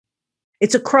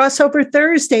It's a crossover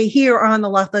Thursday here on the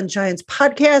Locked On Giants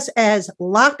podcast as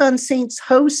Locked On Saints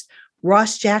host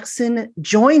Ross Jackson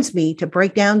joins me to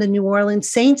break down the New Orleans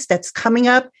Saints. That's coming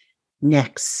up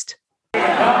next. You are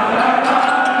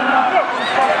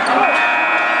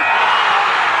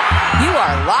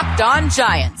Locked On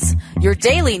Giants, your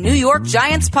daily New York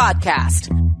Giants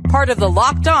podcast, part of the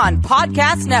Locked On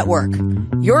Podcast Network,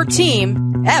 your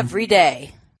team every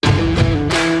day.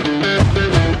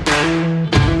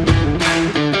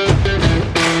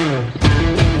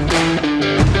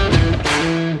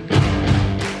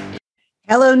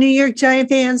 Hello, New York Giant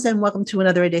fans, and welcome to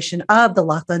another edition of the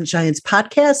Locked On Giants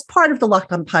podcast, part of the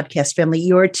Locked On Podcast family,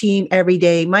 your team every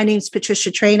day. My name's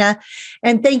Patricia Traina,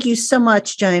 and thank you so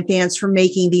much, Giant fans, for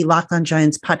making the Locked On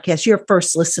Giants podcast your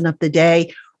first listen of the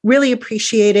day. Really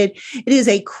appreciate it. It is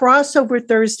a crossover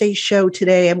Thursday show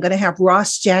today. I'm going to have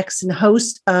Ross Jackson,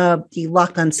 host of the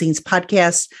Locked On Saints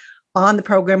podcast, on the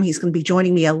program. He's going to be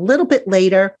joining me a little bit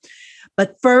later.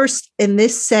 But first, in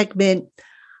this segment,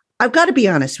 I've got to be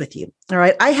honest with you. All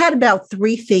right. I had about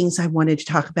three things I wanted to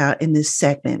talk about in this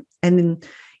segment. And,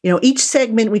 each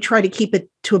segment, we try to keep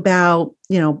it to about,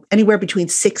 anywhere between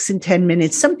 6 and 10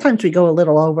 minutes. Sometimes we go a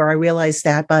little over. I realize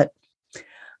that, but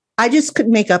I just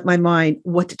couldn't make up my mind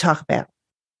what to talk about.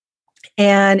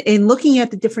 And in looking at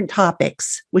the different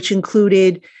topics, which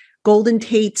included Golden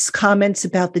Tate's comments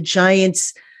about the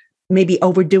Giants maybe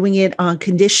overdoing it on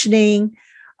conditioning,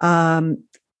 the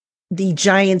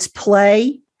Giants'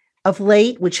 play of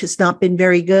late, which has not been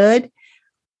very good.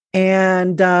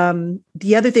 And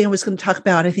the other thing I was going to talk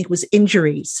about, I think, was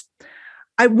injuries.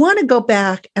 I want to go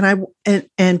back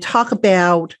and talk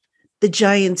about the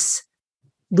Giants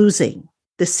losing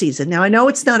this season. Now, I know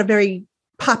it's not a very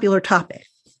popular topic,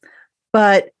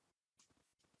 but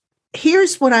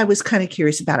here's what I was kind of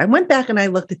curious about. I went back and I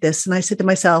looked at this and I said to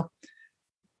myself,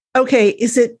 okay,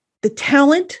 is it the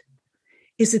talent?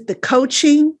 Is it the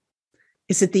coaching?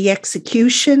 Is it the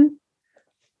execution?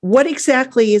 What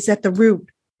exactly is at the root,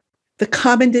 the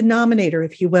common denominator,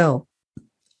 if you will,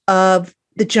 of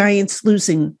the Giants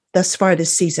losing thus far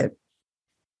this season?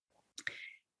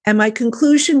 And my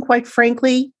conclusion, quite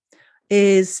frankly,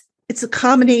 is it's a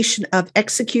combination of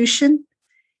execution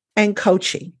and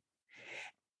coaching.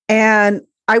 And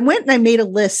I went and I made a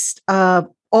list of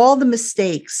all the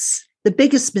mistakes, the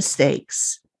biggest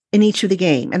mistakes in each of the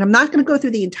game. And I'm not going to go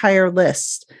through the entire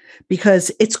list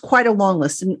because it's quite a long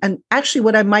list. And actually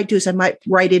what I might do is I might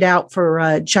write it out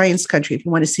for Giants Country if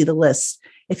you want to see the list,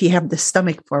 if you have the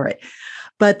stomach for it.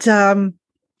 But in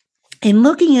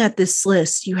looking at this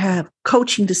list, you have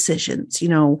coaching decisions.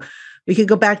 We could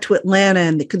go back to Atlanta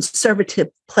and the conservative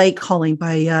play calling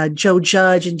by Joe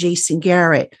Judge and Jason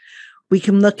Garrett. We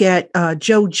can look at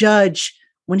Joe Judge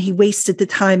when he wasted the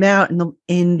timeout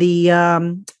in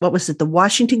the what was it, the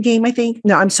Washington game, I think?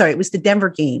 No, I'm sorry, it was the Denver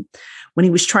game, when he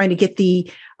was trying to get the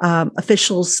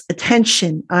officials'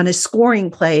 attention on a scoring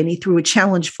play and he threw a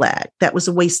challenge flag. That was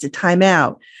a wasted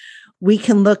timeout. We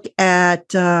can look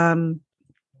at, again,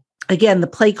 the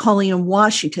play calling in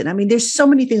Washington. I mean, there's so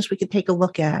many things we could take a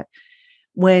look at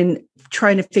when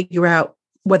trying to figure out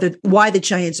why the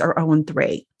Giants are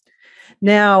 0-3.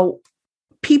 Now,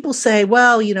 people say,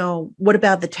 well, what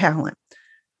about the talent?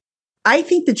 I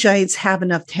think the Giants have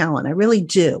enough talent. I really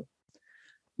do.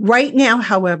 Right now,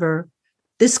 however,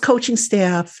 this coaching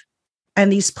staff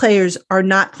and these players are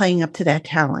not playing up to that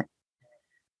talent.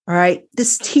 All right.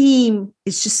 This team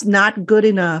is just not good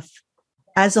enough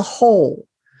as a whole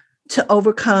to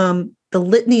overcome the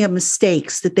litany of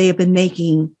mistakes that they have been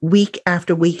making week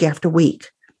after week after week.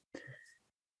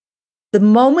 The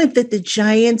moment that the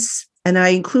Giants, and I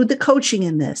include the coaching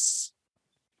in this,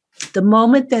 the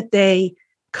moment that they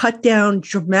cut down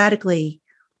dramatically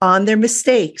on their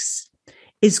mistakes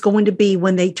is going to be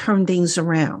when they turn things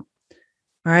around.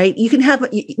 All right.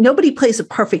 Nobody plays a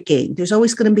perfect game. There's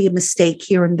always going to be a mistake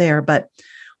here and there. But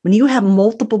when you have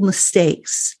multiple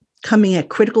mistakes coming at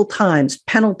critical times,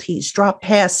 penalties, drop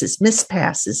passes, missed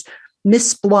passes,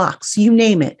 missed blocks, you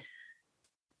name it.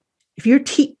 If your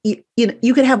team,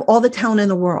 you could have all the talent in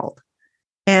the world,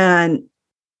 and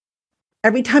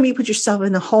every time you put yourself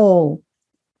in the hole,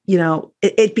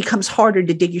 it becomes harder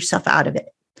to dig yourself out of it.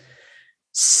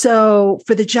 So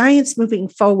for the Giants moving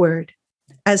forward,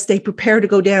 as they prepare to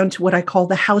go down to what I call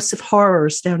the House of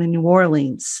Horrors down in New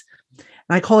Orleans, and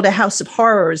I call it a House of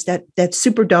Horrors, that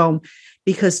Superdome,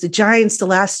 because the Giants, the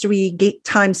last three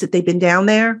times that they've been down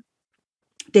there,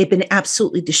 they've been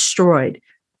absolutely destroyed.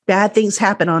 Bad things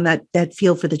happen on that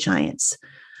field for the Giants.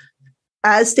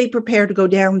 As they prepare to go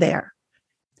down there,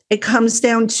 it comes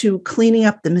down to cleaning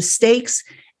up the mistakes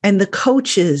and the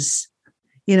coaches,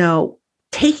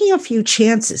 taking a few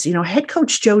chances. Head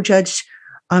coach Joe Judge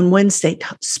on Wednesday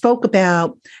spoke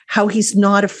about how he's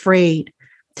not afraid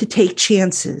to take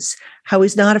chances, how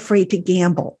he's not afraid to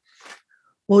gamble.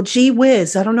 Well, gee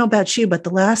whiz, I don't know about you, but the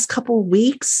last couple of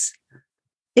weeks,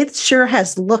 it sure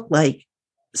has looked like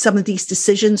some of these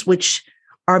decisions, which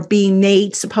are being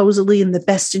made supposedly in the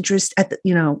best interest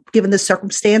given the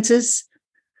circumstances,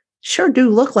 sure do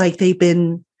look like they've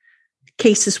been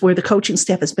cases where the coaching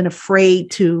staff has been afraid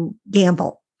to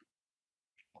gamble.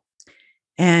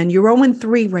 And you're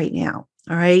 0-3 right now.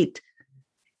 All right.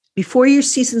 Before your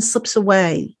season slips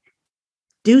away,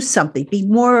 do something, be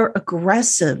more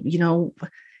aggressive.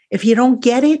 If you don't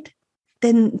get it,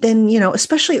 then,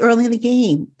 especially early in the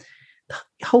game,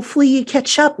 hopefully you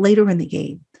catch up later in the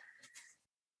game.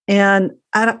 And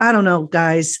I don't know,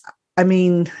 guys. I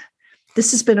mean,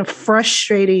 this has been a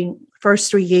frustrating first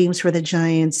 3 games for the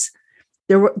Giants.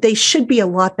 They should be a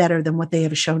lot better than what they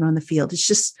have shown on the field. It's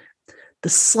just the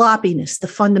sloppiness, the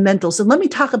fundamentals. And let me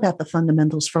talk about the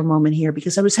fundamentals for a moment here,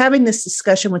 because I was having this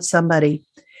discussion with somebody,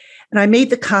 and I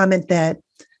made the comment that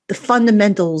the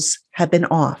fundamentals have been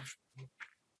off.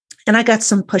 And I got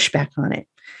some pushback on it.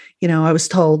 I was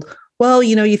told, well,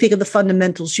 you think of the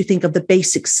fundamentals, you think of the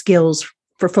basic skills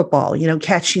for football,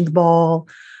 catching the ball,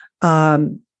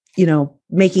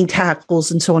 making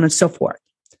tackles and so on and so forth.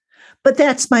 But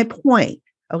that's my point.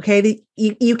 Okay.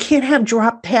 You can't have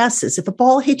drop passes. If a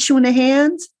ball hits you in the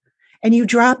hands and you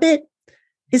drop it,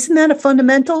 isn't that a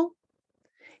fundamental?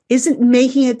 Isn't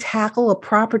making a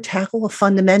proper tackle, a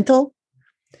fundamental?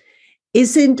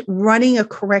 Isn't running a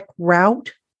correct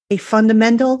route a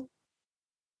fundamental?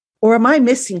 Or am I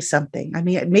missing something? I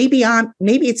mean, maybe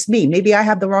it's me. Maybe I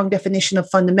have the wrong definition of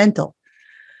fundamental.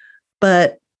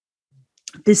 But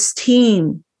this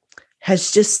team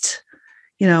has just,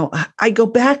 I go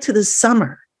back to the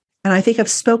summer, and I think I've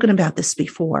spoken about this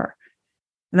before.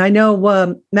 And I know,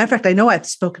 matter of fact, I know I've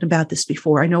spoken about this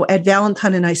before. I know Ed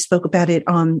Valentine and I spoke about it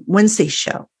on Wednesday's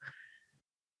show.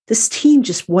 This team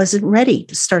just wasn't ready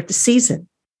to start the season.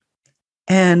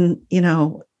 And,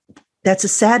 that's a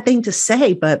sad thing to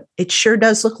say, but it sure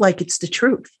does look like it's the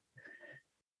truth.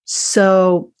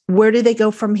 So where do they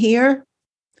go from here?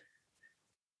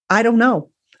 I don't know.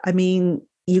 I mean,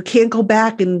 you can't go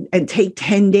back and take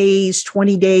 10 days,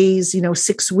 20 days,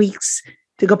 6 weeks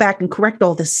to go back and correct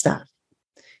all this stuff.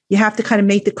 You have to kind of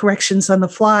make the corrections on the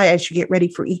fly as you get ready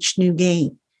for each new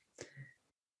game.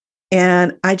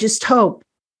 And I just hope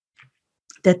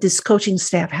that this coaching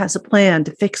staff has a plan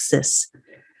to fix this.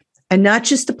 And not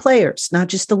just the players, not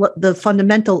just the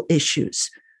fundamental issues,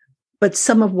 but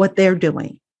some of what they're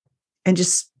doing. And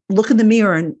just look in the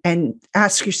mirror and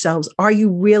ask yourselves, are you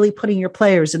really putting your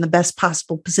players in the best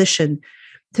possible position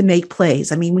to make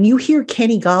plays? I mean, when you hear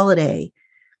Kenny Golladay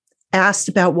asked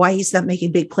about why he's not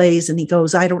making big plays, and he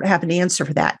goes, I don't have an answer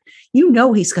for that.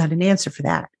 He's got an answer for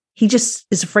that. He just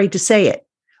is afraid to say it,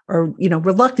 or,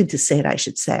 reluctant to say it, I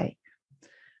should say.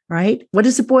 Right? What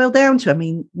does it boil down to? I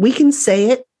mean, we can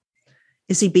say it.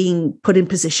 Is he being put in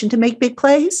position to make big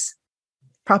plays?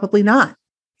 Probably not.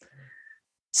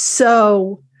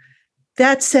 So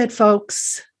that said,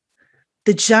 folks,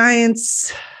 the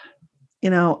Giants,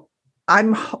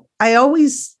 I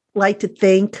always like to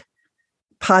think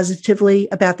positively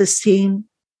about this team,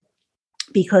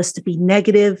 because to be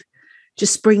negative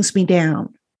just brings me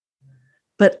down.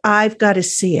 But I've got to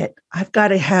see it. I've got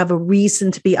to have a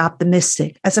reason to be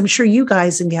optimistic, as I'm sure you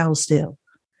guys and gals do.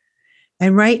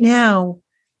 And right now,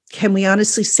 can we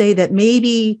honestly say that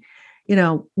maybe,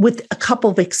 with a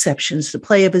couple of exceptions, the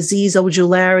play of Azeez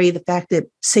Ojulari, the fact that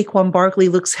Saquon Barkley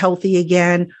looks healthy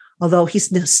again, although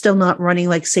he's still not running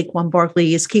like Saquon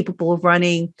Barkley is capable of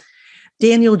running.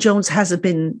 Daniel Jones hasn't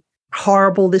been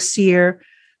horrible this year.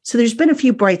 So there's been a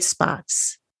few bright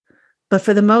spots. But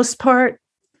for the most part,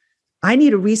 I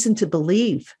need a reason to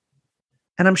believe.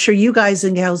 And I'm sure you guys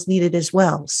and gals need it as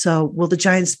well. So will the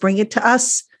Giants bring it to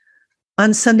us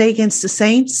on Sunday against the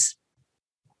Saints?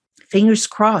 Fingers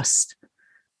crossed.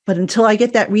 But until I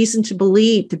get that reason to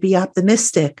believe, to be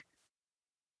optimistic,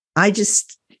 I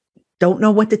just don't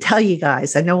know what to tell you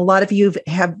guys. I know a lot of you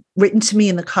have written to me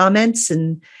in the comments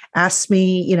and asked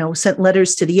me, sent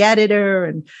letters to the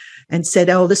editor and said,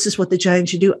 oh, this is what the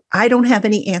Giants should do. I don't have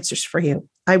any answers for you.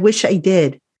 I wish I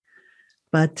did.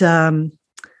 But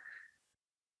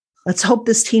let's hope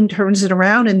this team turns it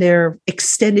around and their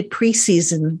extended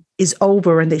preseason is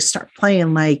over and they start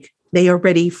playing like they are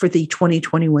ready for the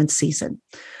 2021 season.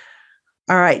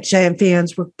 All right, Giant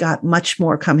fans, we've got much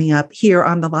more coming up here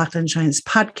on the Locked On Giants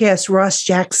podcast. Ross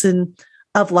Jackson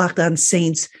of Locked On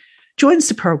Saints joins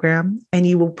the program, and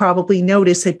you will probably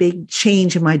notice a big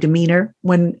change in my demeanor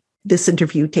when this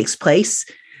interview takes place.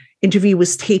 Interview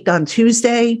was taped on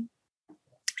Tuesday,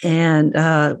 and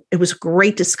it was a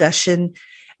great discussion.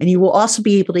 And you will also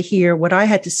be able to hear what I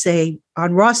had to say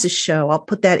on Ross's show. I'll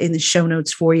put that in the show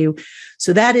notes for you.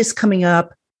 So that is coming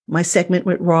up. My segment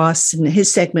with Ross and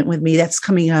his segment with me, that's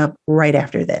coming up right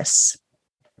after this.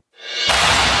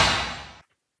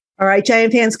 All right,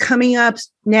 Giant fans, coming up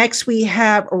next, we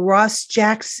have Ross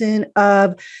Jackson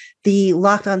of the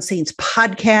Locked On Saints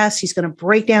podcast. He's going to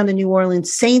break down the New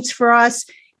Orleans Saints for us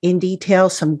in detail.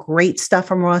 Some great stuff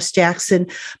from Ross Jackson.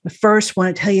 But first, I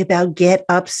want to tell you about Get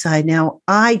Upside. Now,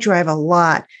 I drive a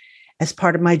lot as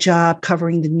part of my job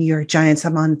covering the New York Giants.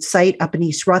 I'm on site up in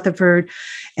East Rutherford,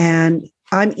 and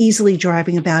I'm easily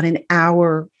driving about an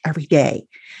hour every day.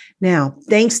 Now,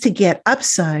 thanks to Get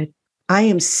Upside, I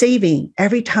am saving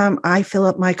every time I fill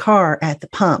up my car at the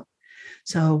pump.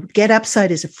 So Get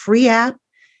Upside is a free app.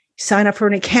 Sign up for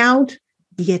an account.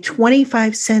 You get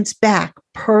 25 cents back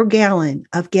per gallon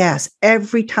of gas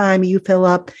every time you fill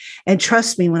up. And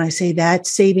trust me when I say that,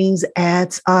 savings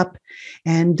adds up.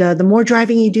 And the more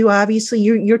driving you do, obviously,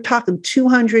 you're talking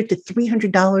 $200 to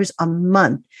 $300 a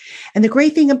month. And the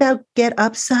great thing about Get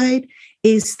Upside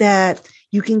is that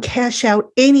you can cash out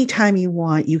anytime you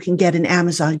want. You can get an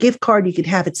Amazon gift card. You can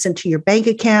have it sent to your bank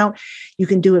account. You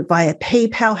can do it via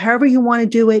PayPal, however you want to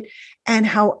do it, and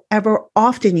however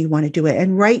often you want to do it.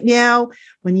 And right now,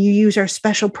 when you use our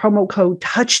special promo code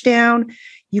Touchdown,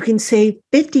 you can save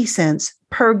 50 cents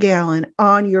per gallon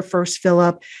on your first fill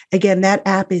up. Again, that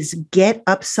app is Get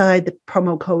Upside. The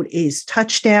promo code is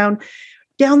Touchdown.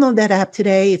 Download that app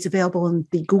today. It's available in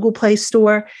the Google Play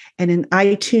Store and in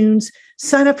iTunes.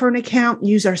 Sign up for an account.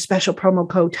 Use our special promo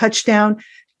code Touchdown.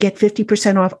 Get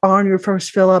 50% off on your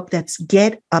first fill up. That's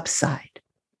Get Upside.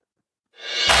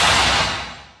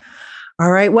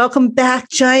 All right. Welcome back,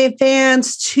 Giant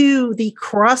fans, to the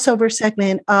crossover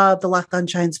segment of the Locked On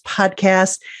Giants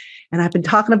podcast. And I've been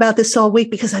talking about this all week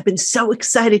because I've been so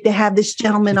excited to have this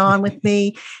gentleman on with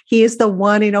me. He is the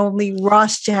one and only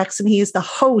Ross Jackson. He is the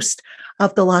host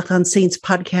of the Locked On Saints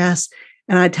podcast.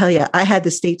 And I tell you, I had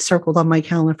this date circled on my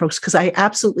calendar, folks, because I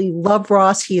absolutely love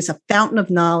Ross. He is a fountain of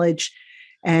knowledge.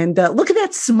 And look at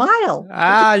that smile.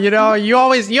 You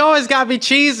always got me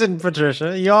cheesing,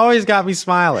 Patricia. You always got me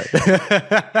smiling.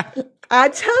 I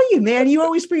tell you, man, you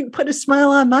always put a smile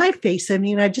on my face. I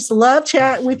mean, I just love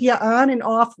chatting with you on and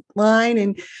offline.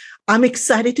 And I'm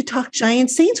excited to talk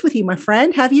Giants Saints with you, my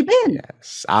friend. How have you been?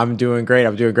 Yes, I'm doing great.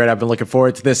 I've been looking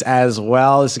forward to this as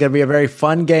well. This is going to be a very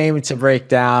fun game to break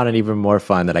down, and even more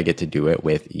fun that I get to do it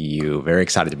with you. Very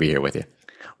excited to be here with you.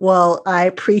 Well, I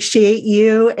appreciate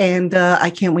you, and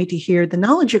I can't wait to hear the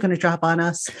knowledge you're going to drop on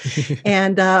us.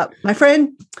 And my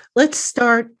friend, let's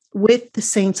start with the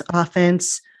Saints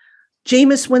offense.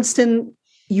 Jameis Winston,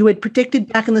 you had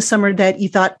predicted back in the summer that you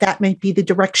thought that might be the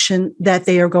direction that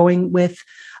they are going with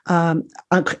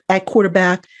at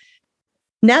quarterback.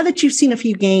 Now that you've seen a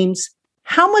few games,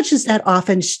 how much has that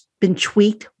offense been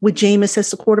tweaked with Jameis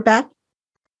as the quarterback?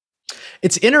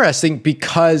 It's interesting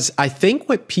because I think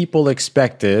what people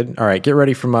expected, all right, get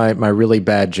ready for my really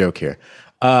bad joke here.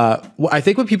 I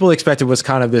think what people expected was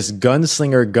kind of this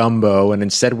gunslinger gumbo, and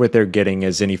instead what they're getting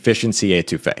is an efficiency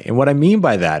etouffee. And what I mean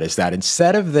by that is that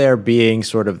instead of there being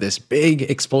sort of this big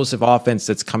explosive offense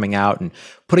that's coming out and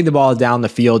putting the ball down the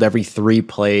field every 3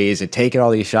 plays and taking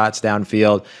all these shots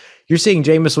downfield, you're seeing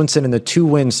Jameis Winston in the 2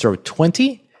 wins throw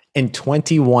 20 and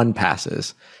 21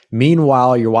 passes.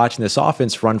 Meanwhile, you're watching this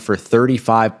offense run for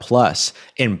 35 plus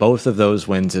in both of those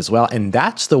wins as well. And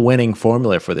that's the winning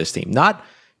formula for this team. Not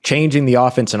changing the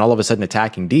offense and all of a sudden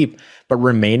attacking deep, but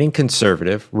remaining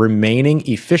conservative, remaining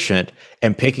efficient,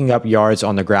 and picking up yards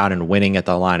on the ground and winning at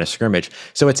the line of scrimmage.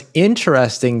 So it's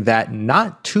interesting that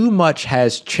not too much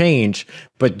has changed,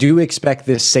 but do expect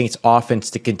this Saints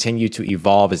offense to continue to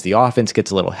evolve as the offense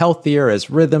gets a little healthier, as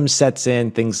rhythm sets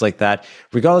in, things like that.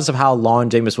 Regardless of how long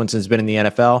Jameis Winston's been in the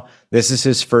NFL, this is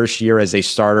his first year as a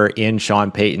starter in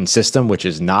Sean Payton's system, which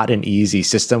is not an easy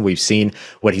system. We've seen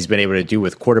what he's been able to do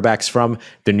with quarterbacks from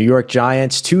the New York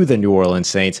Giants to the New Orleans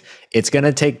Saints. It's going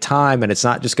to take time, and it's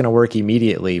not just going to work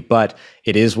immediately, but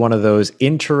it is one of those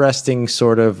interesting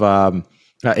sort of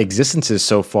existences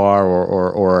so far,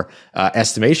 or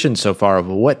estimations so far of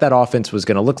what that offense was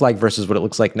going to look like versus what it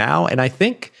looks like now. And I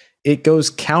think it goes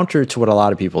counter to what a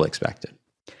lot of people expected.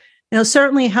 Now,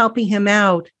 certainly helping him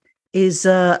out is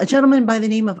a gentleman by the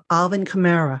name of Alvin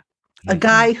Kamara, a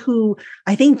guy who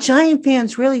I think Giant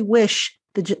fans really wish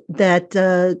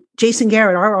that Jason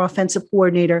Garrett, our offensive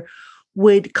coordinator,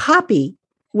 would copy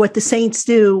what the Saints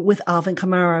do with Alvin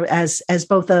Kamara as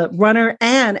both a runner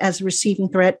and as a receiving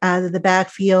threat out of the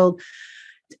backfield.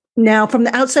 Now, from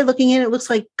the outside looking in, it looks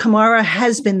like Kamara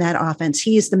has been that offense.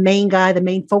 He is the main guy, the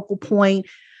main focal point.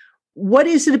 What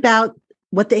is it about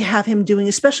what they have him doing,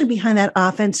 especially behind that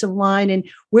offensive line? And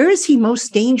where is he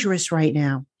most dangerous right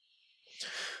now?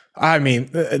 I mean,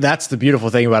 that's the beautiful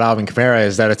thing about Alvin Kamara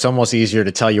is that it's almost easier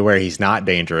to tell you where he's not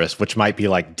dangerous, which might be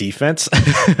like defense.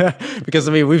 Because,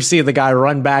 I mean, we've seen the guy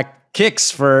run back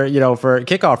kicks for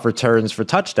kickoff returns for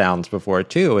touchdowns before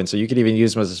too. And so you could even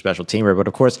use him as a special teamer. But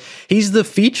of course, he's the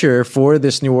feature for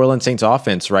this New Orleans Saints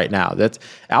offense right now. That's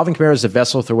Alvin Kamara is the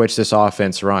vessel through which this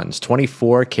offense runs.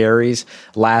 24 carries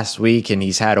last week, and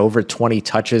he's had over 20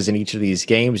 touches in each of these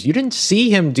games. You didn't see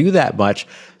him do that much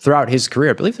throughout his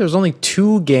career. I believe there was only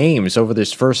 2 games over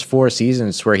this first 4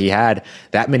 seasons where he had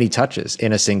that many touches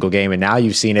in a single game. And now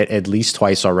you've seen it at least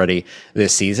twice already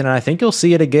this season. And I think you'll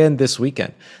see it again this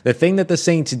weekend. The thing that the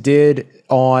Saints did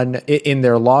in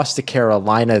their loss to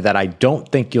Carolina that I don't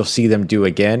think you'll see them do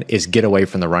again is get away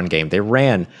from the run game. They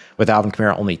ran with Alvin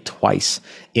Kamara only twice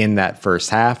in that first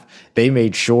half. They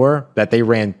made sure that they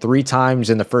ran 3 times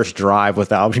in the first drive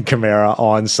with Alvin Kamara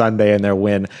on Sunday in their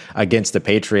win against the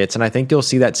Patriots. And I think you'll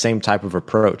see that same type of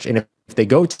approach. And if they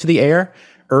go to the air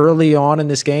early on in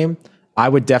this game, I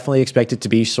would definitely expect it to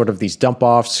be sort of these dump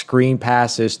offs, screen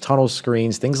passes, tunnel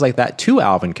screens, things like that to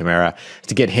Alvin Kamara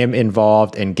to get him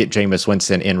involved and get Jameis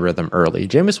Winston in rhythm early.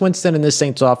 Jameis Winston in this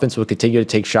Saints offense will continue to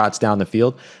take shots down the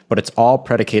field, but it's all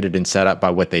predicated and set up by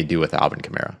what they do with Alvin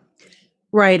Kamara.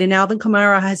 Right. And Alvin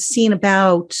Kamara has seen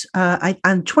about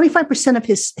on 25% of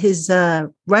his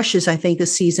rushes, I think,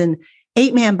 this season,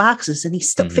 8-man boxes, and he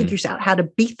still figures out how to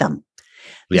beat them.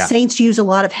 The Saints use a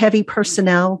lot of heavy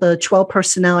personnel, the 12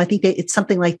 personnel. I think it's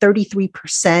something like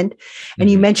 33%. And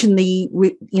you mentioned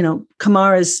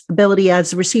Kamara's ability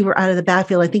as a receiver out of the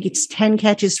backfield. I think it's 10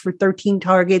 catches for 13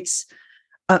 targets,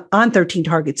 on 13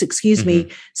 targets,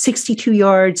 62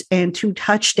 yards and 2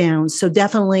 touchdowns. So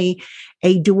definitely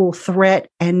a dual threat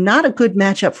and not a good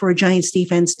matchup for a Giants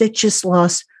defense that just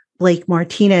lost Blake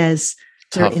Martinez,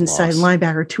 their inside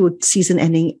linebacker, to a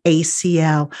season-ending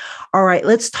ACL. All right,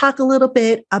 let's talk a little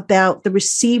bit about the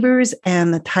receivers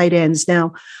and the tight ends.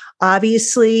 Now,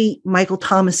 obviously, Michael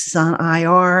Thomas is on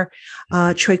IR.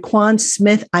 Tre'Quan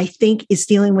Smith, I think, is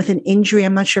dealing with an injury.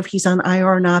 I'm not sure if he's on IR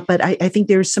or not, but I think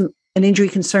there's an injury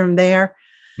concern there.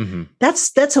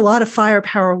 That's a lot of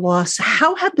firepower loss.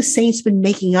 How have the Saints been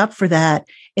making up for that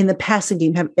in the passing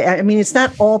game? I mean, it's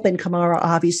not all been Kamara,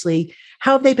 obviously.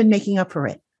 How have they been making up for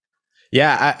it?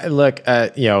 Yeah,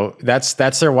 that's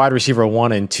their wide receiver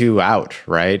 1 and 2 out,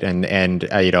 right? And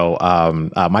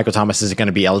Michael Thomas isn't going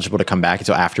to be eligible to come back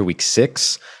until after week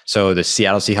 6. So the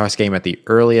Seattle Seahawks game at the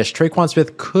earliest. Tre'Quan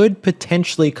Smith could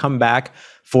potentially come back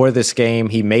for this game.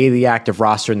 He made the active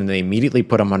roster and then they immediately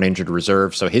put him on injured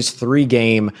reserve. So his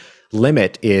 3-game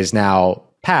limit is now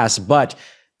passed, but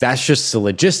that's just the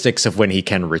logistics of when he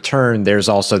can return. There's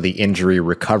also the injury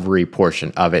recovery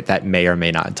portion of it that may or may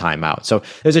not time out. So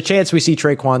there's a chance we see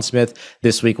Tre'Quan Smith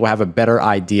this week. We'll have a better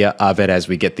idea of it as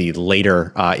we get the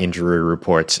later injury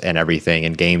reports and everything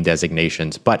and game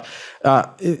designations. But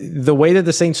the way that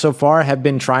the Saints so far have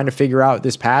been trying to figure out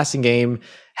this passing game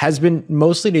has been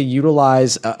mostly to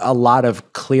utilize a lot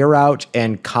of clear out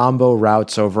and combo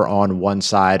routes over on one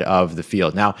side of the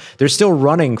field. Now, they're still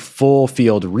running full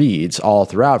field reads all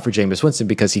throughout for Jameis Winston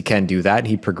because he can do that. And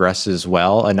he progresses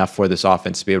well enough for this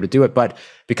offense to be able to do it. But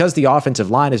because the offensive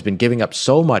line has been giving up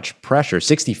so much pressure,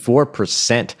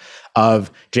 64%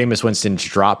 of Jameis Winston's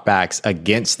dropbacks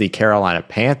against the Carolina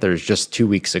Panthers just 2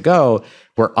 weeks ago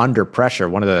were under pressure,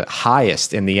 one of the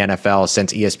highest in the NFL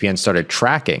since ESPN started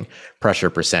tracking pressure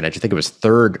percentage. I think it was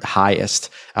 3rd highest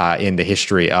in the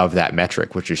history of that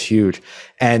metric, which is huge.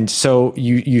 And so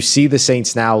you see the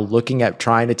Saints now looking at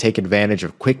trying to take advantage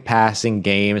of quick passing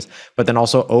games, but then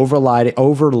also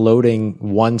overloading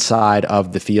one side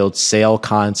of the field, sail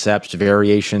concepts,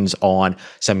 variations on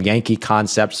some Yankee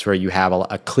concepts where you have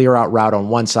a clear out route on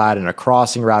one side and a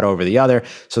crossing route over the other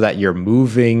so that you're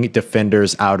moving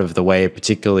defenders out of the way,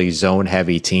 particularly zone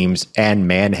heavy teams and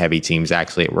man heavy teams.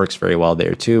 Actually, it works very well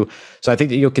there too. So I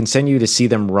think that you'll continue to see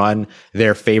them run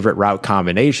their favorite route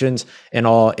combinations and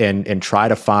try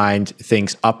to find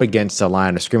things up against the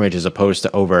line of scrimmage as opposed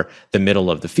to over the middle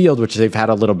of the field, which they've had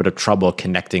a little bit of trouble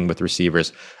connecting with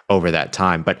receivers over that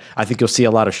time. But I think you'll see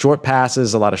a lot of short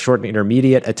passes, a lot of short and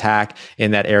intermediate attack in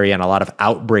that area, and a lot of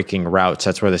outbreaking routes.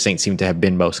 That's where the Saints seem to have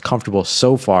been most comfortable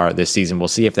so far this season. We'll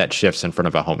see if that shifts in front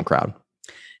of a home crowd.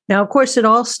 Now, of course, it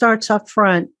all starts up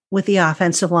front with the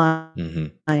offensive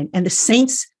line. And the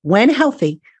Saints, when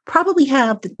healthy, probably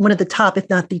have one of the top, if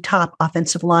not the top,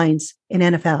 offensive lines in the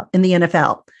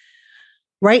NFL.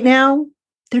 Right now,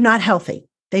 they're not healthy.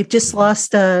 They've just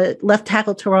lost left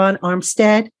tackle Teron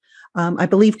Armstead, I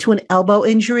believe, to an elbow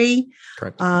injury.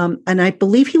 Correct. And I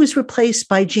believe he was replaced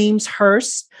by James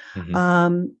Hurst.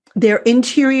 Their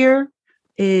interior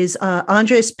is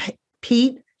Andres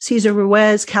Pete, Cesar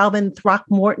Ruiz, Calvin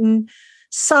Throckmorton.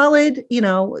 Solid,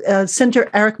 center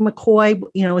Eric McCoy,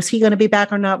 is he going to be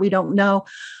back or not? We don't know.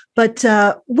 But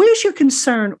where's your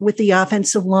concern with the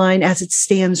offensive line as it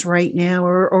stands right now?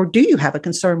 Or do you have a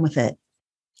concern with it?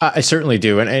 I certainly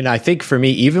do. And I think for me,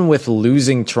 even with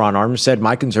losing Teron Armstead,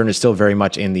 my concern is still very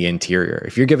much in the interior.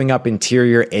 If you're giving up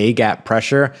interior A-gap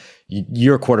pressure,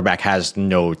 your quarterback has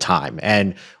no time.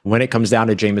 And when it comes down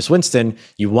to Jameis Winston,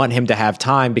 you want him to have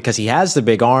time because he has the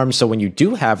big arm. So when you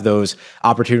do have those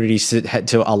opportunities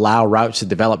to allow routes to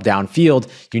develop downfield,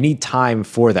 you need time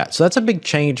for that. So that's a big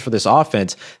change for this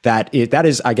offense. That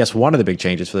is, I guess, one of the big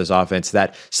changes for this offense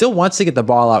that still wants to get the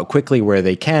ball out quickly where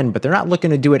they can, but they're not looking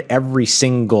to do it every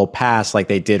single pass like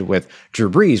they did with Drew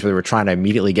Brees, where they were trying to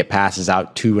immediately get passes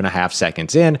out 2.5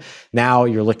 seconds in. Now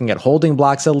you're looking at holding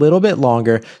blocks a little bit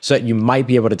longer so that you might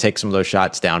be able to take some of those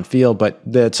shots downfield, but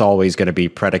that's always going to be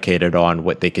predicated on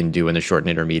what they can do in the short and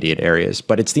intermediate areas.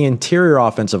 But it's the interior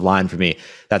offensive line for me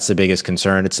that's the biggest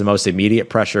concern. It's the most immediate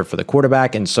pressure for the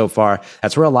quarterback, and so far,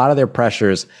 that's where a lot of their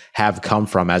pressures have come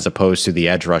from as opposed to the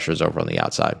edge rushers over on the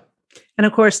outside. And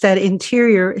of course, that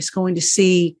interior is going to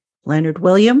see Leonard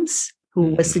Williams,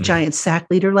 who was the Giants sack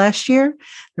leader last year.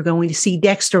 They're going to see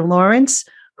Dexter Lawrence,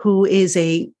 who is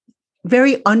a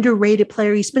very underrated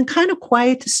player. He's been kind of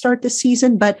quiet to start the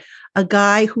season, but a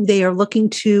guy who they are looking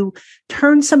to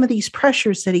turn some of these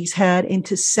pressures that he's had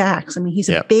into sacks. I mean, he's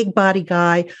a big body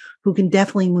guy who can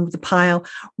definitely move the pile.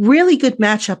 Really good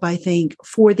matchup, I think,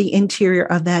 for the interior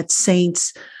of that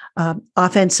Saints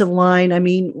offensive line. I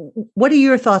mean, what are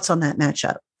your thoughts on that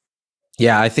matchup?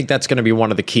 Yeah, I think that's going to be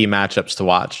one of the key matchups to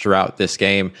watch throughout this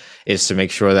game is to make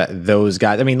sure that those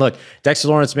guys, I mean, look, Dexter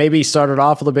Lawrence maybe started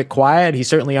off a little bit quiet. He's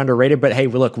certainly underrated, but hey,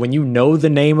 look, when you know the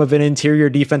name of an interior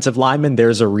defensive lineman,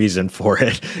 there's a reason for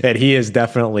it. And he has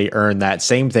definitely earned that.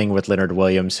 Same thing with Leonard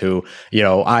Williams, who,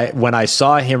 when I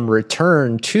saw him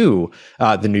return to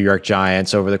the New York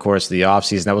Giants over the course of the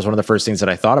offseason, that was one of the first things that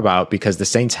I thought about because the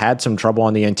Saints had some trouble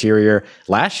on the interior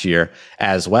last year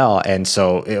as well. And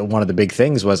so one of the big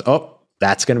things was,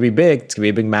 that's going to be big. It's going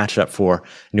to be a big matchup for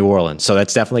New Orleans. So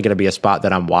that's definitely going to be a spot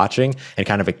that I'm watching and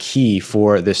kind of a key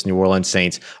for this New Orleans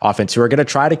Saints offense who are going to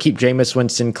try to keep Jameis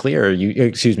Winston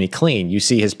clean. You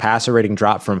see his passer rating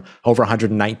drop from over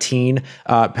 119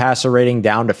 passer rating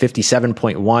down to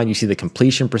 57.1. You see the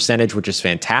completion percentage, which is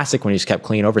fantastic when he's kept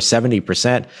clean, over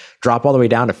 70%, drop all the way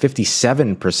down to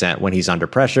 57% when he's under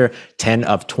pressure, 10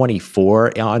 of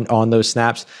 24 on those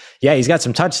snaps. Yeah, he's got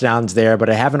some touchdowns there, but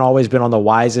I haven't always been on the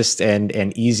wisest and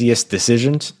easiest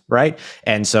decisions, right?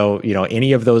 And so,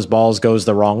 any of those balls goes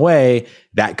the wrong way,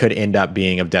 that could end up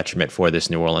being of detriment for this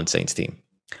New Orleans Saints team.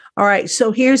 All right,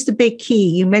 so here's the big key.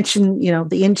 You mentioned,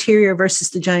 the interior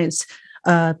versus the Giants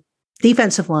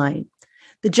defensive line.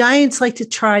 The Giants like to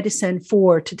try to send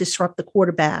 4 to disrupt the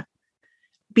quarterback.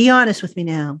 Be honest with me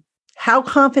now. How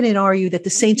confident are you that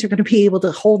the Saints are going to be able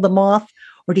to hold them off,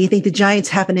 or do you think the Giants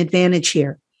have an advantage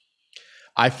here?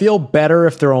 I feel better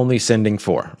if they're only sending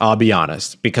 4, I'll be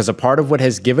honest, because a part of what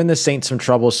has given the Saints some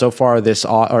trouble so far this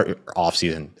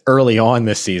offseason, early on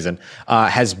this season,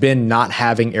 has been not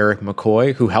having Eric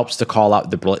McCoy, who helps to call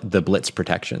out the blitz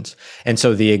protections. And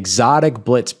so the exotic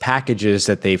blitz packages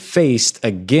that they faced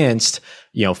against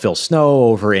Phil Snow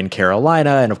over in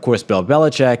Carolina, and of course, Bill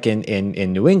Belichick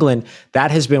in New England,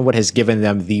 that has been what has given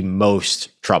them the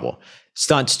most trouble.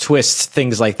 Stunts, twists,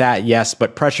 things like that, yes,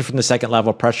 but pressure from the second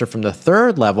level, pressure from the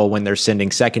third level when they're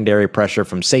sending secondary pressure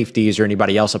from safeties or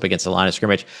anybody else up against the line of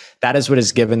scrimmage, that is what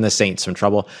has given the Saints some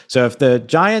trouble. So if the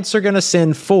Giants are going to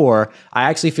send 4, I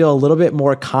actually feel a little bit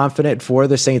more confident for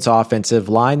the Saints offensive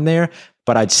line there,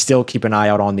 but I'd still keep an eye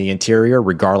out on the interior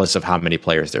regardless of how many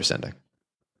players they're sending.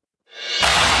 All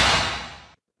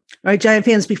right, Giant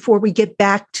fans, before we get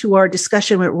back to our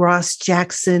discussion with Ross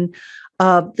Jackson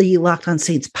of the Locked On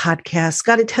Saints podcast,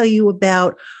 got to tell you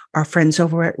about our friends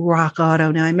over at Rock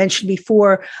Auto. Now, I mentioned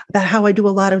before about how I do a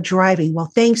lot of driving.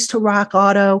 Well, thanks to Rock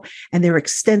Auto and their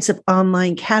extensive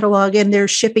online catalog and their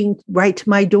shipping right to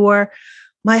my door,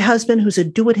 my husband, who's a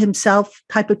do-it-himself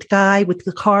type of guy with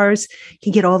the cars,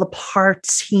 can get all the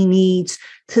parts he needs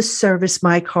to service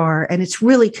my car. And it's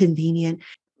really convenient.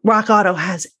 Rock Auto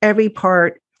has every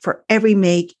part for every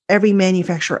make, every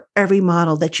manufacturer, every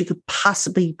model that you could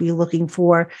possibly be looking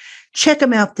for. Check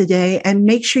them out today and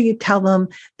make sure you tell them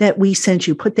that we sent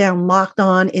you. Put down Locked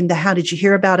On in the How Did You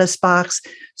Hear About Us box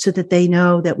so that they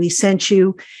know that we sent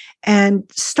you. and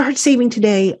start saving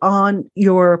today on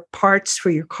your parts for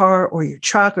your car or your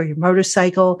truck or your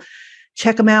motorcycle.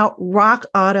 Check them out,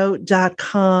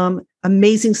 rockauto.com.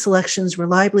 Amazing selections,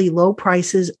 reliably low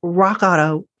prices,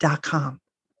 rockauto.com.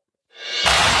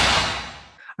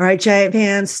 All right, Giant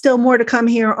fans, still more to come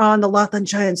here on the Locked On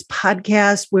Giants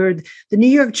podcast, where the New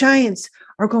York Giants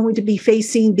are going to be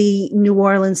facing the New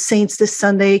Orleans Saints this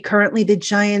Sunday. Currently, the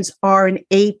Giants are an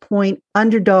 8-point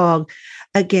underdog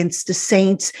against the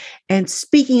Saints. And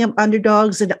speaking of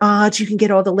underdogs and odds, you can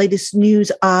get all the latest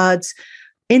news, odds,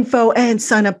 info, and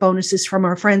sign-up bonuses from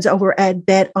our friends over at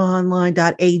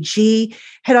betonline.ag.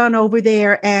 Head on over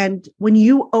there, and when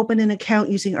you open an account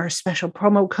using our special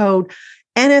promo code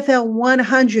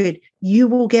NFL100, you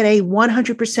will get a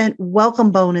 100%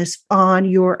 welcome bonus on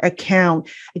your account.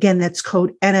 Again, that's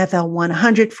code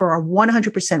NFL100 for a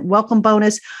 100% welcome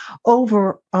bonus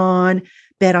over on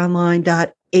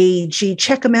betonline.ag.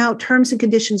 Check them out. Terms and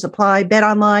conditions apply.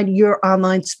 BetOnline, your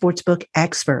online sportsbook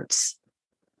experts.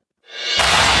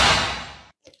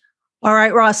 All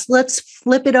right, Ross, let's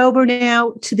flip it over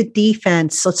now to the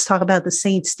defense. Let's talk about the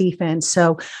Saints defense.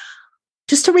 So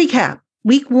just to recap,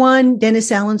 Week 1,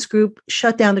 Dennis Allen's group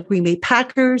shut down the Green Bay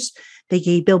Packers. They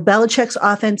gave Bill Belichick's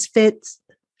offense fits.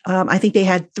 I think they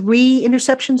had 3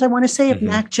 interceptions, I want to say, of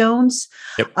Mac Jones.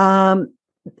 Yep.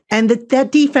 And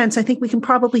that defense, I think we can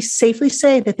probably safely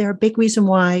say that they're a big reason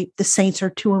why the Saints are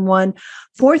 2-1,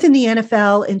 4th in the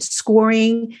NFL in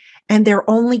scoring, and they're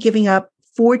only giving up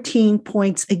 14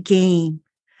 points a game.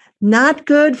 Not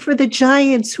good for the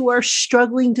Giants, who are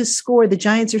struggling to score. The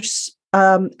Giants are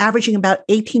averaging about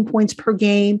 18 points per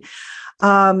game.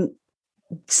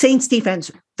 Saints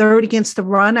defense, 3rd against the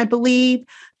run, I believe,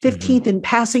 15th in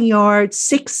passing yards,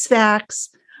 6 sacks.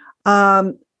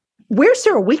 Where's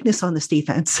there a weakness on this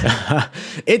defense?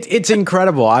 It's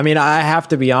incredible. I mean, I have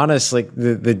to be honest, like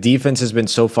the defense has been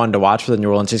so fun to watch for the New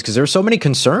Orleans Saints because there were so many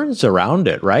concerns around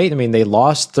it, right? I mean, they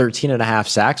lost 13.5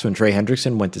 sacks when Trey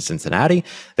Hendrickson went to Cincinnati.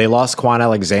 They lost Quan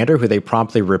Alexander, who they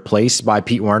promptly replaced by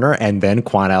Pete Werner, and then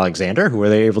Quan Alexander, who were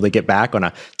they able to get back on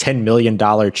a $10 million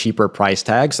cheaper price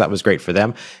tag. So that was great for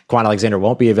them. Quan Alexander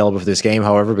won't be available for this game,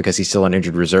 however, because he's still on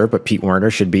injured reserve, but Pete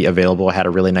Werner should be available. Had a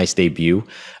really nice debut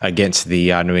against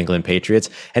the New England Patriots.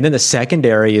 And then the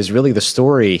secondary is really the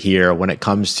story here when it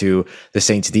comes to the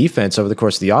Saints defense over the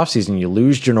course of the offseason. You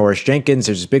lose Janoris Jenkins.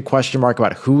 There's a big question mark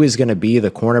about who is going to be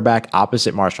the cornerback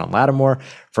opposite Marshawn Lattimore.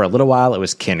 For a little while, it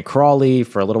was Ken Crawley.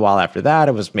 For a little while after that,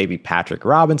 it was maybe Patrick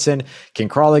Robinson. Ken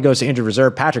Crawley goes to injured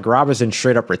reserve. Patrick Robinson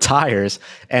straight up retires.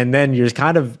 And then you're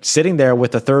kind of sitting there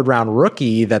with the 3rd-round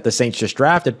rookie that the Saints just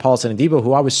drafted, Paulson Adebo,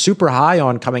 who I was super high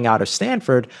on coming out of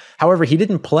Stanford. However, he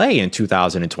didn't play in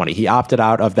 2020. He opted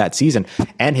out of that season.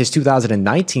 And his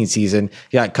 2019 season,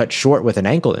 he got cut short with an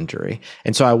ankle injury.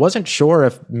 And so I wasn't sure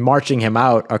if marching him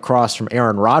out across from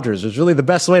Aaron Rodgers was really the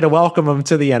best way to welcome him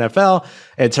to the NFL.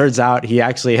 It turns out he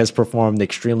actually has performed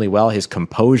extremely well. His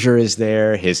composure is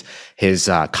there. His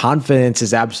confidence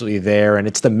is absolutely there. And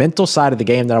it's the mental side of the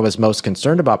game that I was most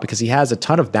concerned about because he has a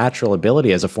ton of natural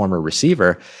ability as a former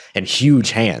receiver and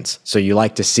huge hands. So you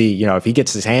like to see, if he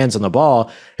gets his hands on the ball,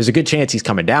 there's a good chance he's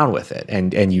coming down with it.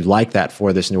 And you like that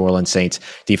for this New Orleans Saints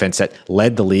defense that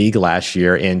led the league last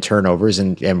year in turnovers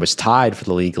and was tied for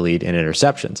the league lead in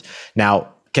interceptions. Now,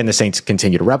 can the Saints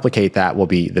continue to replicate that will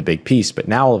be the big piece. But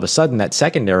now all of a sudden that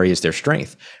secondary is their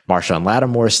strength. Marshawn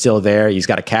Lattimore is still there. He's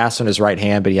got a cast on his right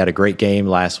hand, but he had a great game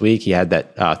last week. He had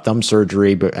that thumb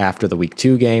surgery but after the week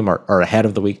 2 game or ahead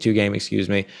of the week 2 game, excuse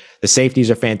me. The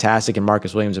safeties are fantastic in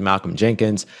Marcus Williams and Malcolm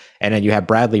Jenkins. And then you have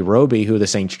Bradley Roby, who the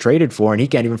Saints traded for, and he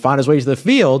can't even find his way to the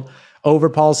field over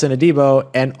Paulson Adebo.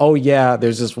 And oh yeah,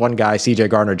 there's this one guy, CJ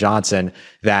Gardner-Johnson,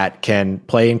 that can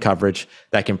play in coverage,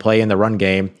 that can play in the run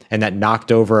game, and that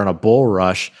knocked over in a bull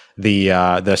rush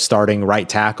the starting right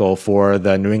tackle for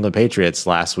the New England Patriots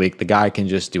last week. The guy can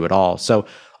just do it all. So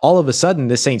all of a sudden,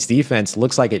 this Saints defense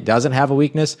looks like it doesn't have a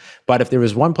weakness. But if there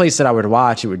was one place that I would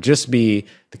watch, it would just be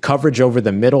the coverage over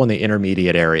the middle and the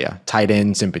intermediate area, tight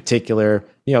ends in particular.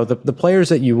 The players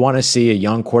that you want to see a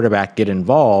young quarterback get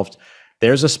involved.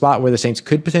 There's a spot where the Saints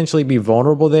could potentially be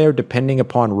vulnerable there, depending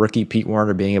upon rookie Pete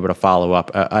Werner being able to follow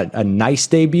up a nice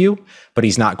debut, but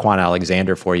he's not Quan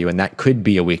Alexander for you, and that could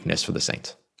be a weakness for the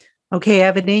Saints. Okay,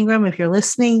 Evan Ingram, if you're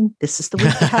listening, this is the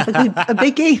week to have a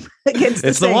big game against the Saints.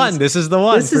 It's the one. This is the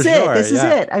one. This is it. This is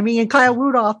it. I mean, and Kyle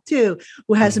Rudolph, too,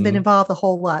 who hasn't been involved a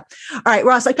whole lot. All right,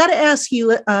 Ross, I got to ask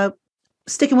you,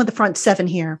 sticking with the front 7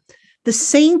 here, the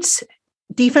Saints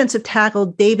defensive tackle,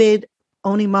 David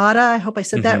Onyemata, I hope I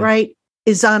said that right,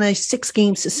 is on a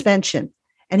 6-game suspension.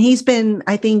 And he's been,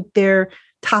 I think, their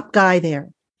top guy there.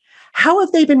 how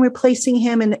have they been replacing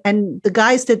him? And the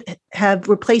guys that have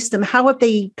replaced him, how have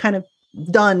they kind of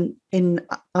done in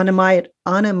Anamata's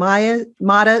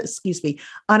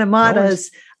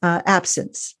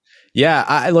absence? Yeah,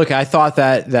 I thought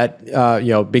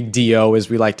that Big Do, as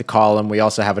we like to call him, we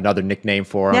also have another nickname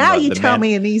for him. Now you tell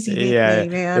me an easy nickname,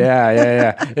 man.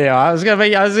 Yeah. I was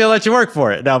gonna let you work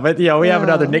for it. No, but we have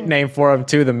another nickname for him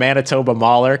too, the Manitoba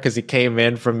Mauler, because he came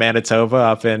in from Manitoba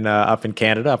up in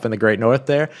Canada, up in the Great North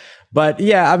there. But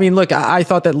yeah, I mean, look, I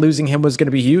thought that losing him was going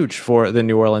to be huge for the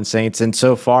New Orleans Saints. And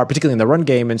so far, particularly in the run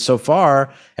game, and so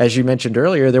far, as you mentioned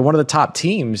earlier, they're one of the top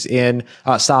teams in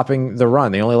stopping the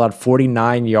run. They only allowed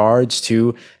 49 yards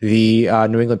to the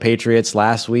New England Patriots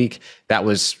last week. That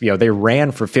was, they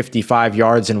ran for 55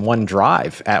 yards in one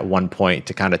drive at one point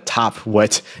to kind of top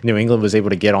what New England was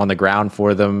able to get on the ground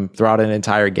for them throughout an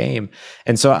entire game.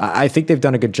 And so I think they've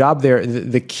done a good job there.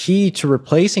 The key to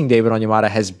replacing David Onyemata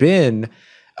has been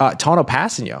Tano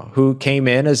Passanio, who came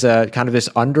in as a kind of this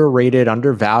underrated,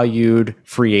 undervalued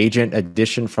free agent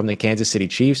addition from the Kansas City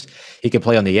Chiefs. He can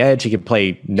play on the edge. He can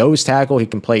play nose tackle. He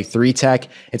can play 3-tech.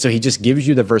 And so he just gives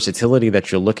you the versatility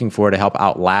that you're looking for to help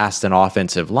outlast an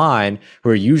offensive line who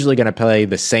are usually going to play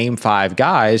the same 5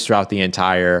 guys throughout the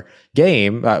entire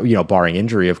game, barring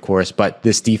injury, of course, but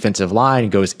this defensive line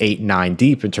goes 8-9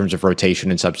 deep in terms of rotation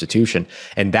and substitution.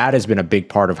 And that has been a big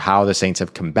part of how the Saints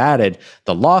have combated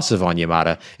the loss of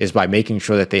Onyemata, is by making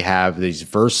sure that they have these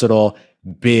versatile,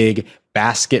 big,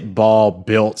 basketball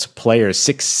built players,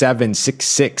 6'7",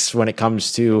 6'6" when it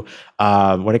comes to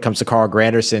Carl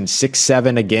Granderson,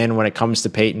 6'7" again when it comes to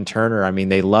Peyton Turner. I mean,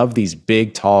 they love these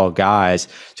big, tall guys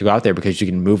to go out there because you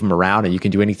can move them around and you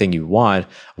can do anything you want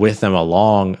with them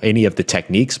along any of the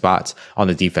technique spots on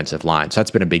the defensive line. So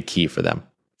that's been a big key for them.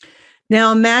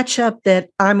 Now, a matchup that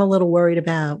I'm a little worried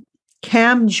about,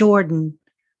 Cam Jordan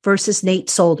versus Nate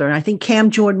Solder. And I think Cam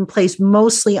Jordan plays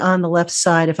mostly on the left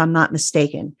side, if I'm not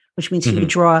mistaken, which means he would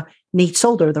draw Nate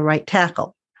Solder, the right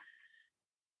tackle.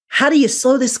 How do you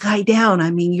slow this guy down?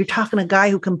 I mean, you're talking a guy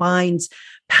who combines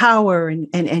power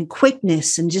and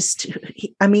quickness and just,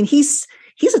 he's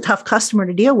a tough customer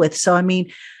to deal with. So, I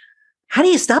mean, how do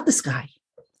you stop this guy?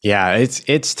 Yeah,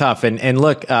 it's tough. And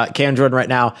look, Cam Jordan right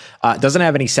now doesn't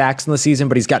have any sacks in the season,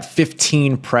 but he's got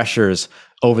 15 pressures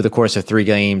over the course of 3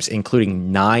 games,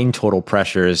 including 9 total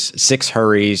pressures, 6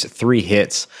 hurries, 3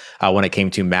 hits when it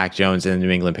came to Mac Jones and the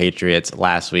New England Patriots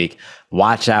last week.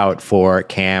 Watch out for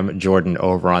Cam Jordan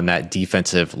over on that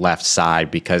defensive left side,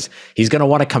 because he's going to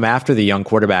want to come after the young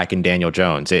quarterback in Daniel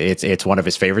Jones. It's one of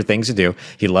his favorite things to do.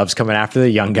 He loves coming after the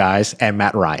young guys, and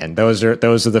Matt Ryan. Those are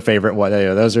the favorite.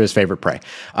 Those are his favorite prey.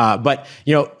 But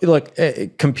look,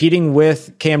 competing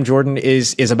with Cam Jordan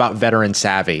is about veteran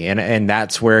savvy, and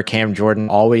that's where Cam Jordan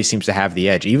always seems to have the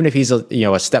edge, even if he's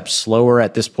a step slower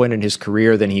at this point in his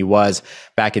career than he was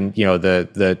back in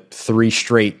the 3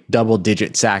 straight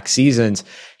double-digit sack seasons.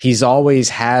 He's always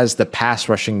has the pass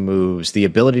rushing moves, the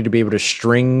ability to be able to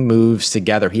string moves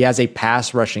together. He has a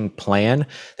pass rushing plan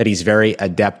that he's very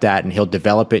adept at, and he'll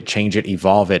develop it, change it,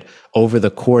 evolve it over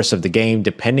the course of the game,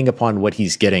 depending upon what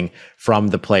he's getting from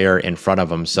the player in front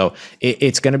of him. So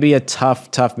it's going to be a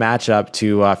tough matchup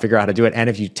to figure out how to do it. And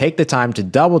if you take the time to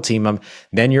double team him,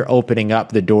 then you're opening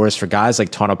up the doors for guys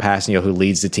like Tano Passanio, who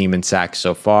leads the team in sacks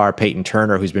so far, Peyton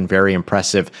Turner, who's been very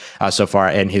impressive so far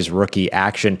in his rookie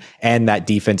action, and that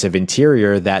defensive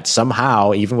interior that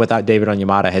somehow, even without David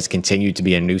Onyemata, has continued to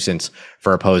be a nuisance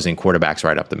for opposing quarterbacks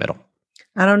right up the middle.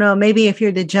 I don't know. Maybe if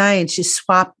you're the Giants, you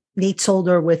swap Nate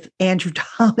Solder with Andrew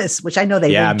Thomas, which I know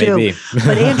they would do.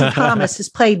 But Andrew Thomas has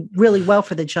played really well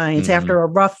for the Giants after a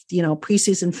rough,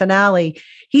 preseason finale.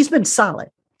 He's been solid.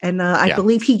 And I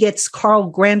believe he gets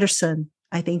Carl Granderson,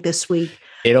 I think, this week.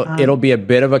 It'll be a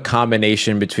bit of a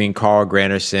combination between Carl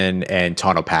Granderson and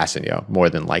Tano Passanio, more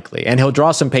than likely. And he'll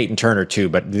draw some Peyton Turner too,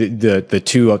 but the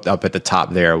two up at the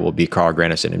top there will be Carl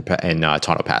Granderson and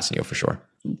Tano Passanio for sure.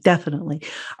 Definitely.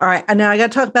 All right. And now I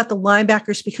got to talk about the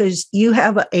linebackers, because you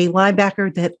have a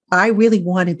linebacker that I really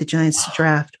wanted the Giants to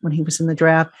draft when he was in the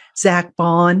draft, Zach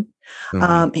Bond,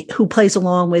 who plays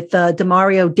along with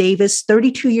Demario Davis,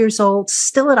 32 years old,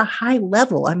 still at a high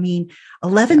level. I mean,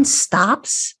 11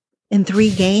 stops in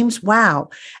 3 games. Wow.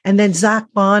 And then Zach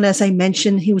Bond, as I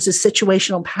mentioned, he was a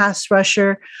situational pass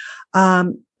rusher.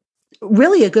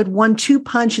 Really a good 1-2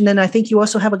 punch. And then I think you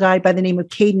also have a guy by the name of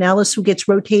Caden Ellis who gets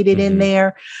rotated in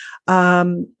there.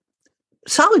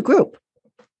 Solid group.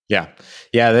 Yeah.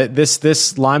 Yeah. This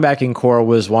linebacking core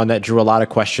was one that drew a lot of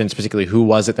questions, particularly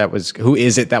who is it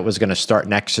that was going to start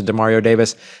next to Demario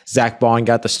Davis? Zach Bond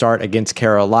got the start against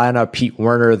Carolina. Pete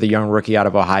Werner, the young rookie out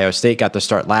of Ohio State, got the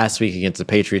start last week against the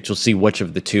Patriots. We'll see which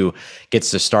of the two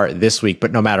gets to start this week.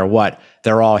 But no matter what,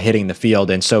 they're all hitting the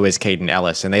field, and so is Caden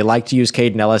Ellis. And they like to use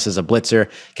Caden Ellis as a blitzer.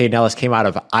 Caden Ellis came out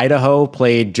of Idaho,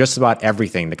 played just about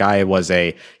everything. The guy was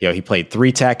he played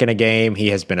 3-tech in a game. He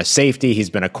has been a safety.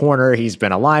 He's been a corner. He's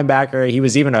been a linebacker. He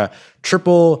was even a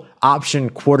triple option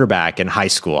quarterback in high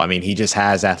school. I mean, he just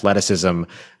has athleticism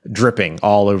dripping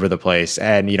all over the place.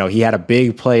 And, he had a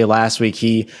big play last week.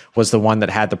 He was the one that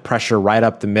had the pressure right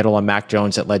up the middle of Mac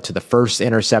Jones that led to the first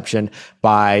interception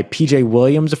by PJ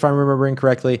Williams, if I'm remembering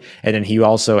correctly. And then he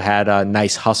also had a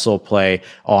nice hustle play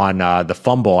on the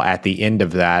fumble at the end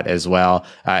of that as well.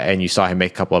 And you saw him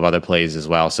make a couple of other plays as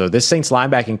well. So this Saints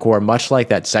linebacking core, much like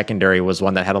that secondary, was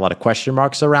one that had a lot of question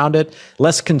marks around it.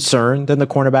 Less concerned than the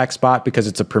cornerback spot because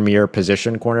it's a premier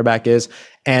position, cornerback is.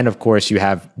 And of course, you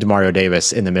have Demario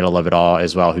Davis in the middle of it all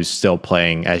as well, who's still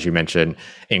playing, as you mentioned,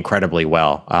 incredibly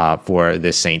well for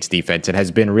this Saints defense. It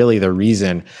has been really the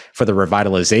reason for the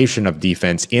revitalization of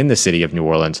defense in the city of New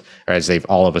Orleans, as they've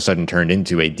all of a sudden turned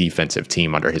into a defensive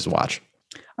team under his watch.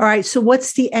 All right. So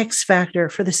what's the X factor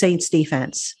for the Saints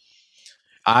defense?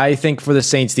 I think for the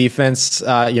Saints defense,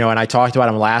 and I talked about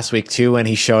him last week too when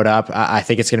he showed up. I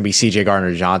think it's going to be C.J.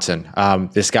 Gardner-Johnson.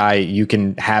 This guy, you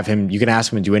can ask him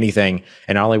to do anything,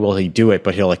 and not only will he do it,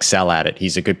 but he'll excel at it.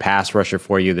 He's a good pass rusher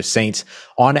for you. The Saints,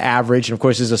 on average, and of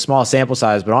course, there's a small sample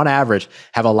size, but on average,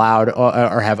 have allowed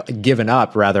or have given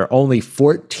up rather only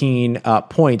 14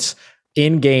 points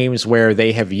in games where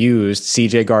they have used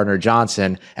C.J.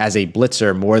 Gardner-Johnson as a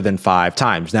blitzer more than 5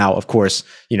 times. Now, of course,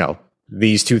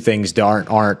 these two things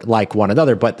aren't like one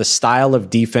another, but the style of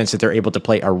defense that they're able to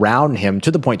play around him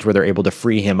to the point where they're able to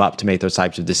free him up to make those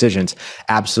types of decisions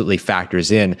absolutely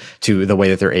factors in to the way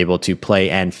that they're able to play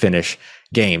and finish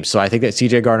games. So I think that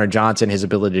C.J. Gardner-Johnson, his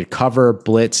ability to cover,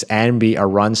 blitz, and be a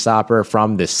run stopper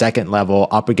from the second level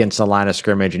up against the line of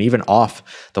scrimmage and even off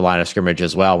the line of scrimmage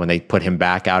as well when they put him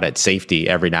back out at safety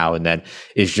every now and then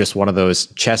is just one of those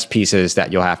chess pieces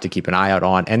that you'll have to keep an eye out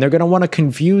on. And they're going to want to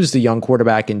confuse the young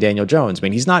quarterback in Daniel Jones. I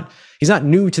mean, he's not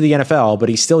new to the NFL, but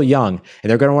he's still young, and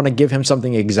they're going to want to give him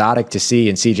something exotic to see,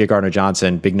 and C.J.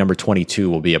 Gardner-Johnson, big number 22,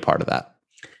 will be a part of that.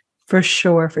 For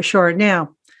sure, for sure.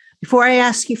 Now, before I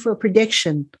ask you for a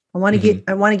prediction, I want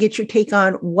to get your take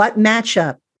on what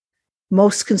matchup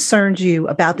most concerns you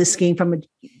about this game from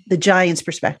the Giants'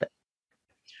 perspective.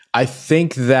 I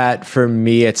think that for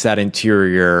me, it's that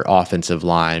interior offensive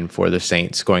line for the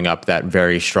Saints going up against that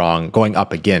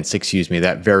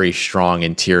very strong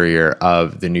interior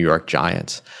of the New York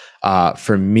Giants.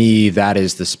 For me, that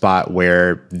is the spot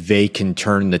where they can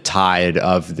turn the tide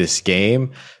of this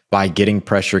game by getting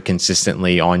pressure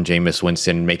consistently on Jameis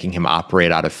Winston, making him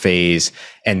operate out of phase,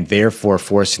 and therefore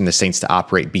forcing the Saints to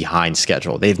operate behind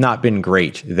schedule. They've not been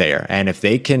great there. And if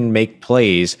they can make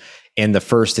plays in the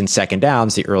first and second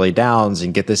downs, the early downs,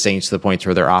 and get the Saints to the point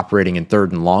where they're operating in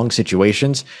third and long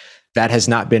situations, that has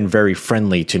not been very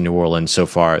friendly to New Orleans so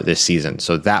far this season.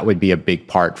 So that would be a big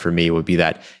part for me, would be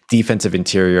that defensive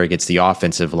interior against the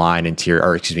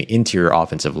interior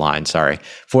offensive line,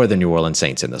 for the New Orleans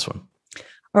Saints in this one.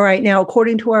 All right. Now,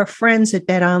 according to our friends at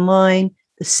Bet Online,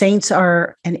 the Saints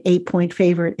are an 8-point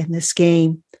favorite in this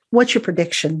game. What's your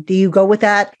prediction? Do you go with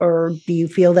that, or do you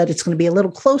feel that it's going to be a little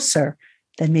closer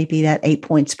than maybe that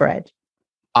 8-point spread?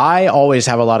 I always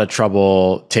have a lot of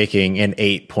trouble taking an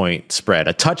 8-point spread.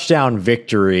 A touchdown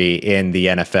victory in the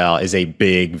NFL is a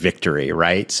big victory,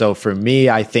 right? So for me,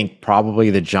 I think probably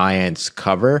the Giants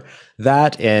cover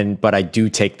that, but I do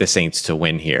take the Saints to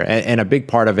win here. And a big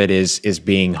part of it is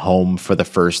being home for the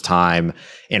first time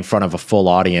in front of a full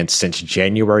audience since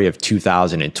January of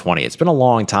 2020. It's been a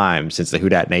long time since the Who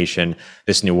Dat Nation,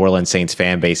 this New Orleans Saints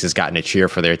fan base, has gotten a cheer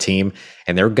for their team,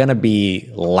 and they're going to be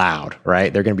loud,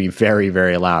 right? They're going to be very,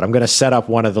 very loud. I'm going to set up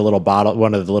one of the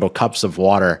little cups of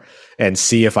water and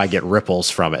see if I get ripples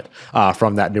from it,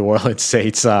 from that New Orleans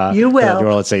Saints, you will. New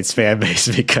Orleans Saints fan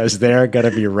base, because they're going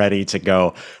to be ready to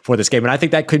go for this game. And I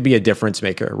think that could be a difference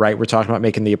maker, right? We're talking about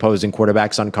making the opposing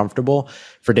quarterbacks uncomfortable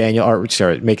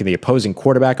making the opposing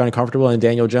quarterback uncomfortable in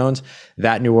Daniel Jones.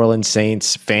 That New Orleans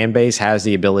Saints fan base has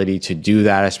the ability to do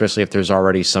that, especially if there's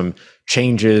already some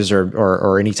changes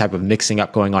or any type of mixing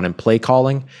up going on in play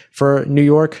calling for New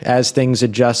York as things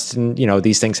adjust. And,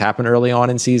 these things happen early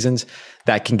on in seasons.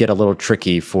 That can get a little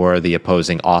tricky for the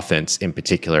opposing offense, in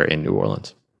particular in New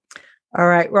Orleans. All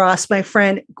right, Ross, my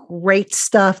friend, great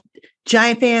stuff.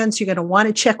 Giant fans, you're going to want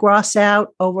to check Ross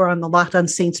out over on the Locked On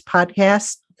Saints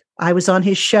podcast. I was on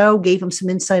his show, gave him some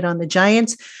insight on the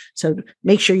Giants. So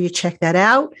make sure you check that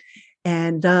out.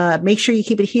 And make sure you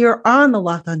keep it here on the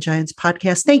Locked On Giants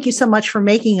podcast. Thank you so much for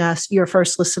making us your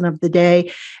first listen of the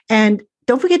day. And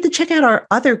don't forget to check out our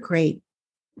other great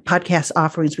podcast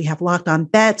offerings. We have Locked On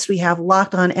Bets, we have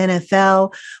Locked On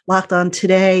NFL, Locked On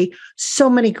Today. So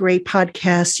many great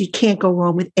podcasts. You can't go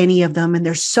wrong with any of them. And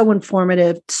they're so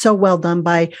informative, so well done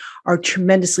by our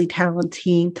tremendously talented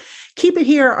team. Keep it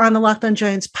here on the Locked On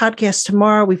Giants podcast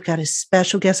tomorrow. We've got a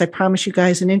special guest. I promise you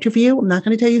guys an interview. I'm not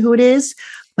going to tell you who it is,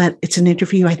 but it's an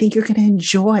interview I think you're going to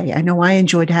enjoy. I know I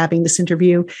enjoyed having this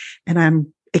interview, and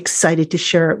I'm excited to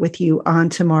share it with you on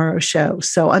tomorrow's show.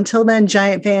 So until then,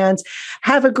 Giant fans,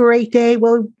 have a great day.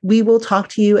 Well, we will talk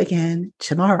to you again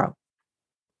tomorrow.